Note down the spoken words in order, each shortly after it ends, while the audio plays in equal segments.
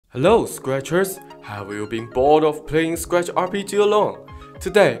Hello Scratchers! Have you been bored of playing Scratch RPG alone?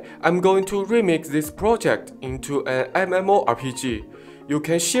 Today, I'm going to remix this project into an MMORPG. You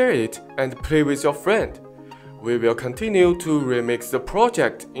can share it and play with your friend. We will continue to remix the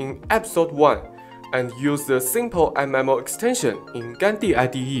project in episode 1 and use the Simple MMO extension in Gandi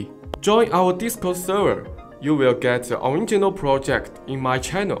IDE. Join our Discord server. You will get the original project in my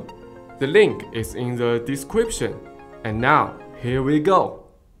channel. The link is in the description. And now, here we go!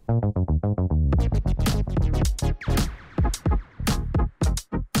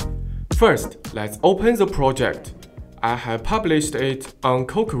 First, let's open the project. I have published it on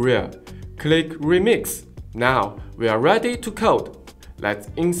CodeCareer. Click Remix. Now, we are ready to code. Let's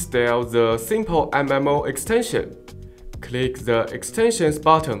install the Simple MMO extension. Click the Extensions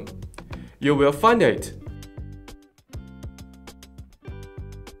button. You will find it.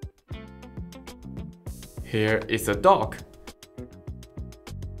 Here is the dock.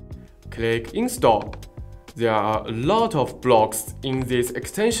 Click Install. There are a lot of blocks in this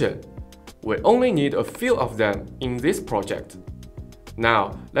extension. We only need a few of them in this project.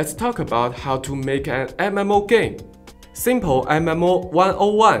 Now, let's talk about how to make an MMO game. Simple MMO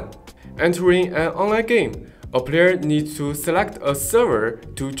 101. Entering an online game, a player needs to select a server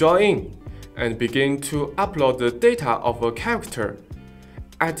to join in and begin to upload the data of a character.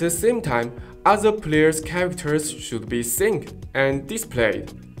 At the same time, other players' characters should be synced and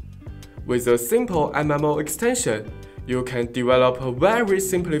displayed. With a Simple MMO extension, you can develop a very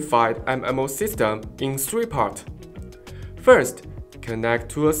simplified MMO system in 3 parts. First, connect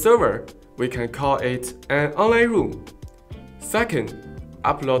to a server. We can call it an online room. Second,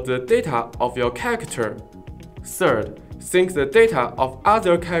 upload the data of your character. Third, sync the data of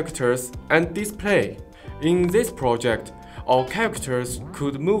other characters and display. In this project, all characters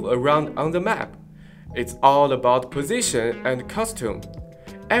could move around on the map. It's all about position and costume.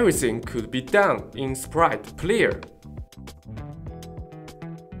 Everything could be done in Sprite Player.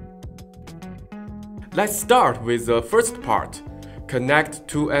 Let's start with the first part. Connect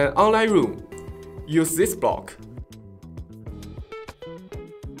to an online room. Use this block.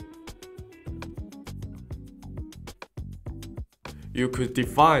 You could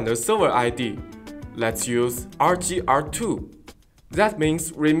define a server ID. Let's use RGR2. That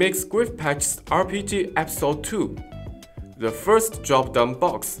means Remix Griffpatch's RPG Episode 2. The first drop-down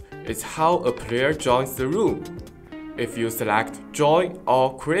box is how a player joins the room. If you select Join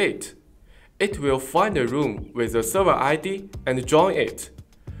or Create, it will find a room with the server ID and join it.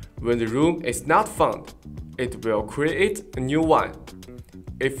 When the room is not found, it will create a new one.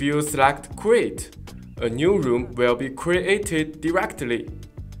 If you select Create, a new room will be created directly.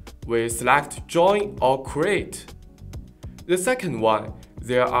 We select Join or Create. The second one,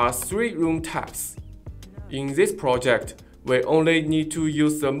 there are 3 room tabs. In this project, we only need to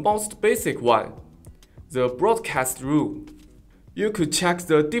use the most basic one, the broadcast room. You could check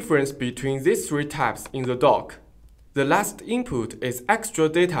the difference between these 3 tabs in the dock. The last input is extra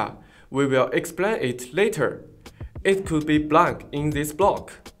data. We will explain it later. It could be blank in this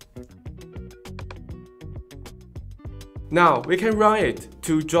block. Now we can run it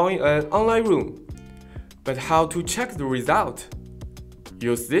to join an online room. But how to check the result?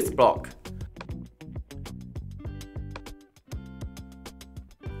 Use this block.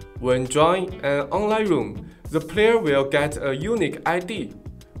 When joining an online room, the player will get a unique ID.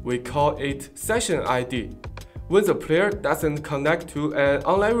 We call it Session ID. When the player doesn't connect to an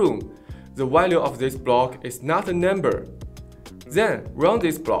online room, the value of this block is not a number. Then run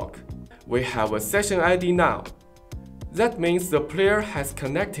this block. We have a Session ID now. That means the player has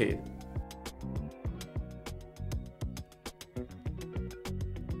connected.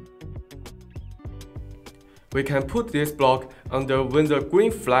 We can put this block under when the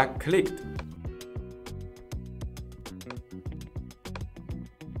green flag clicked.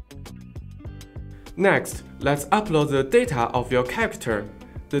 Next, let's upload the data of your character.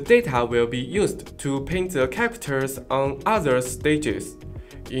 The data will be used to paint the characters on other stages.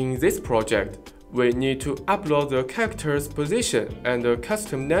 In this project, we need to upload the character's position and the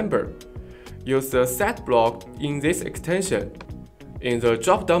custom number. Use the set block in this extension. In the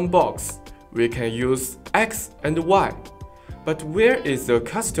drop-down box, we can use X and Y. But where is the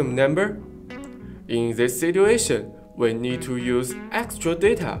custom number? In this situation, we need to use extra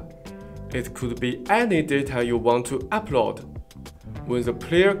data. It could be any data you want to upload. When the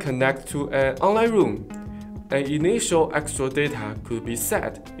player connects to an online room, an initial extra data could be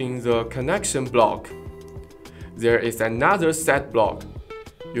set in the connection block. There is another set block.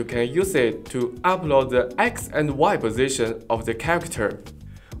 You can use it to upload the X and Y position of the character.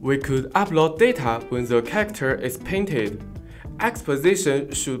 We could upload data when the character is painted. X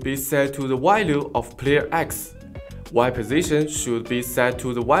position should be set to the value of player X. Y position should be set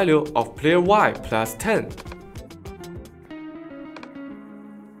to the value of player Y plus 10.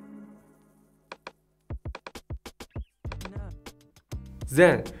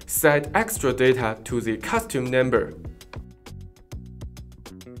 Then, set extra data to the costume number.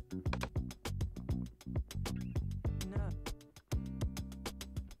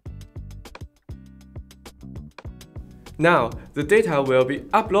 Now, the data will be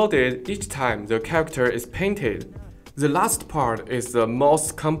uploaded each time the character is painted. The last part is the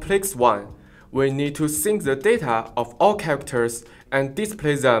most complex one. We need to sync the data of all characters and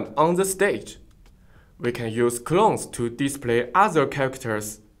display them on the stage. We can use clones to display other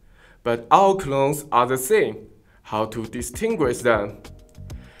characters, but all clones are the same. How to distinguish them?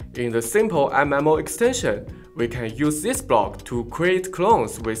 In the Simple MMO extension, we can use this block to create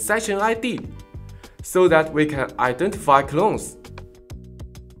clones with session ID, so that we can identify clones.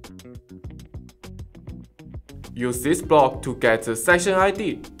 Use this block to get the session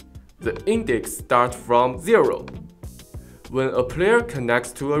ID. The index starts from 0. When a player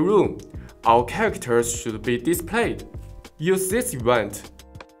connects to a room, all characters should be displayed. Use this event.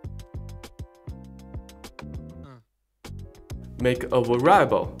 Make a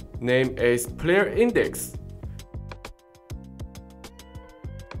variable, name is player index.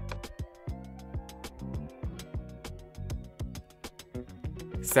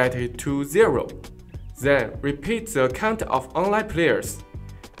 Set it to 0. Then repeat the count of online players.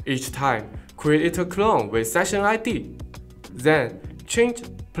 Each time, create a clone with session ID. Then change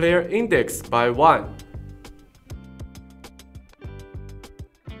player index by 1.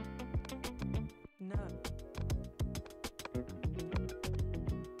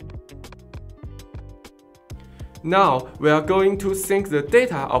 Now we are going to sync the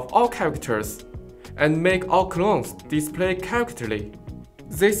data of all characters and make all clones display correctly.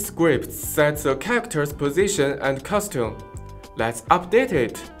 This script sets the character's position and costume. Let's update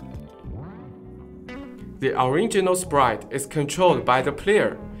it. The original sprite is controlled by the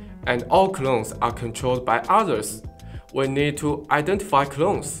player, and all clones are controlled by others. We need to identify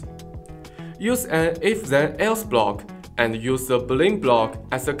clones. Use an if-then-else block and use the Boolean block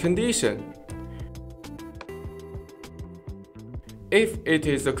as a condition. If it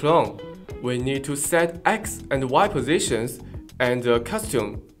is a clone, we need to set X and Y positions and the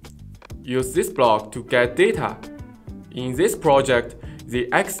costume. Use this block to get data. In this project,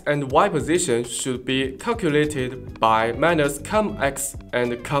 the X and Y position should be calculated by minus comx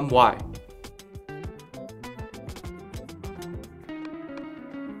and comY.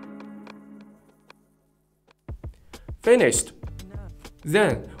 Finished.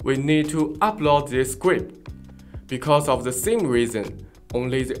 Then we need to upload this script. Because of the same reason,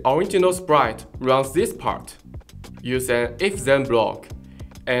 only the original sprite runs this part. Use an if-then block,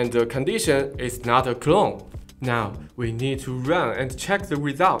 and the condition is not a clone. Now we need to run and check the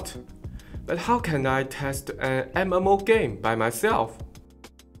result. But how can I test an MMO game by myself?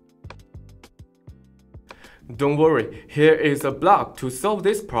 Don't worry, here is a block to solve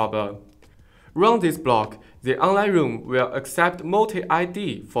this problem. Run this block, the online room will accept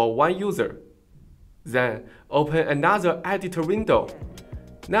multi-ID for one user. Then open another editor window.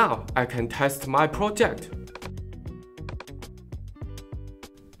 Now I can test my project.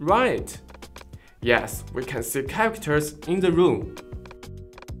 Right. Yes, we can see characters in the room.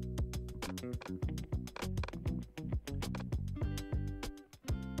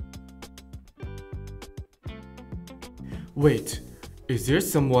 Wait, is there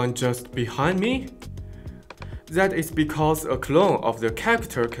someone just behind me? That is because a clone of the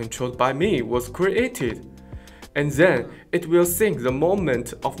character controlled by me was created. And then it will sync the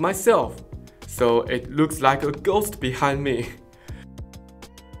movement of myself, so it looks like a ghost behind me.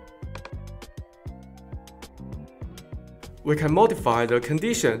 We can modify the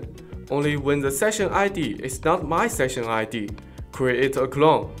condition. Only when the session ID is not my session ID, create a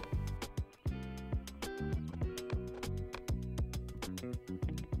clone.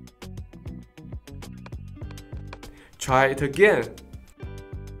 Try it again.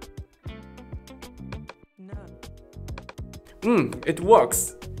 It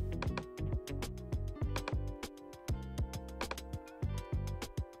works.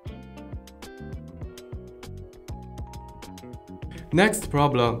 Next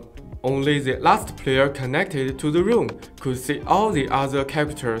problem. Only the last player connected to the room could see all the other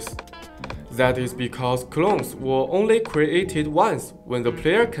characters. That is because clones were only created once when the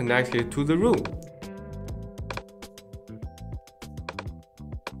player connected to the room.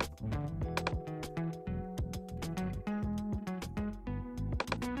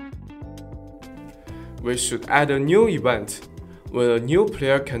 We should add a new event. When a new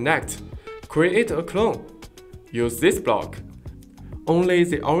player connects, create a clone. Use this block. Only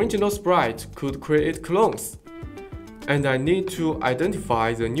the original sprite could create clones. And I need to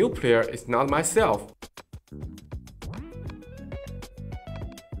identify the new player is not myself.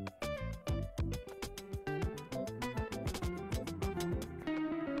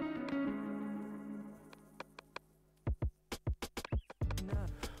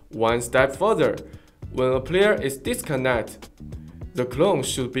 One step further, when a player is disconnected, the clone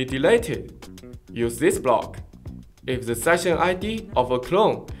should be deleted. Use this block. If the session ID of a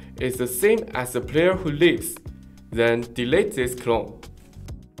clone is the same as the player who leaves, then delete this clone.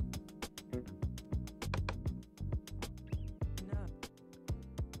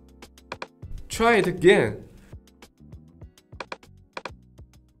 Try it again.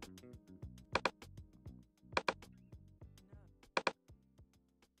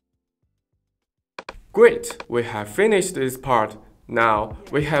 Great, we have finished this part. Now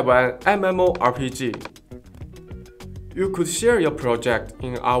we have an MMORPG. You could share your project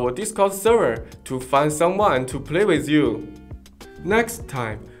in our Discord server to find someone to play with you. Next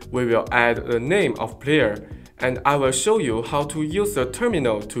time, we will add the name of player and I will show you how to use the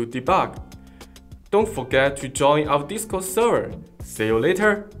terminal to debug. Don't forget to join our Discord server. See you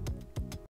later!